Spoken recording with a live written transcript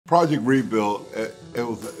Project Rebuild, it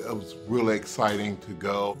was really exciting to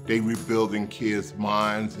go. They rebuilding kids'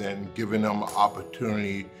 minds and giving them an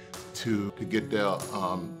opportunity to get their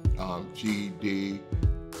GED,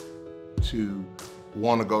 to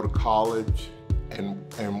want to go to college,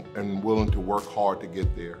 and willing to work hard to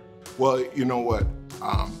get there. Well, you know what?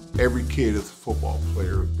 Every kid is a football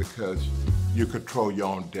player because you control your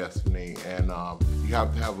own destiny, and you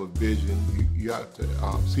have to have a vision. You have to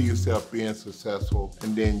see yourself being successful,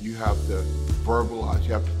 and then you have to verbalize.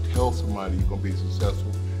 You have to tell somebody you're gonna be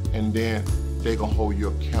successful, and then they're gonna hold you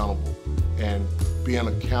accountable. And being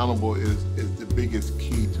accountable is the biggest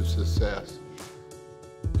key to success.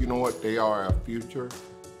 You know what? They are our future,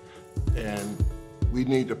 and we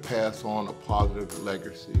need to pass on a positive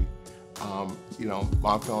legacy. You know,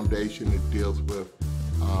 my foundation, it deals with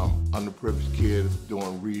underprivileged kids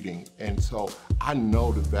doing reading. And so I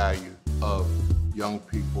know the value of young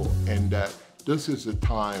people, and that this is a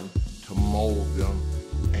time to mold them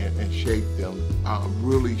and shape them,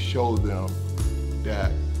 really show them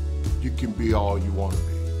that you can be all you want to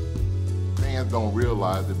be. Fans don't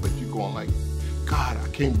realize it, but you're going like, God, I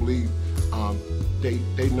can't believe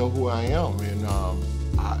they know who I am. And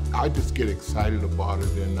I just get excited about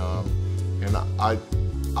it, and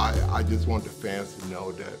I just want the fans to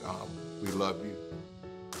know that we love you.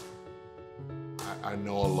 I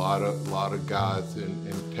know a lot of guys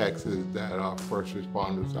in Texas that are first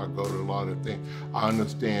responders. I go to a lot of things. I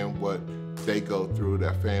understand what they go through,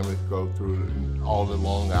 their families go through, and all the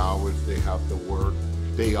long hours they have to work.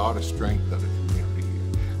 They are the strength of the community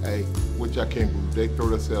here. Hey, which I can't believe. They throw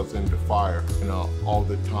themselves into fire, you know, all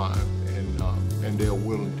the time, and they're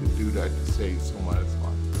willing to do that to save somebody's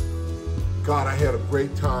life. God, I had a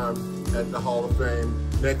great time at the Hall of Fame.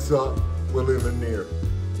 Next up, Willie Lanier.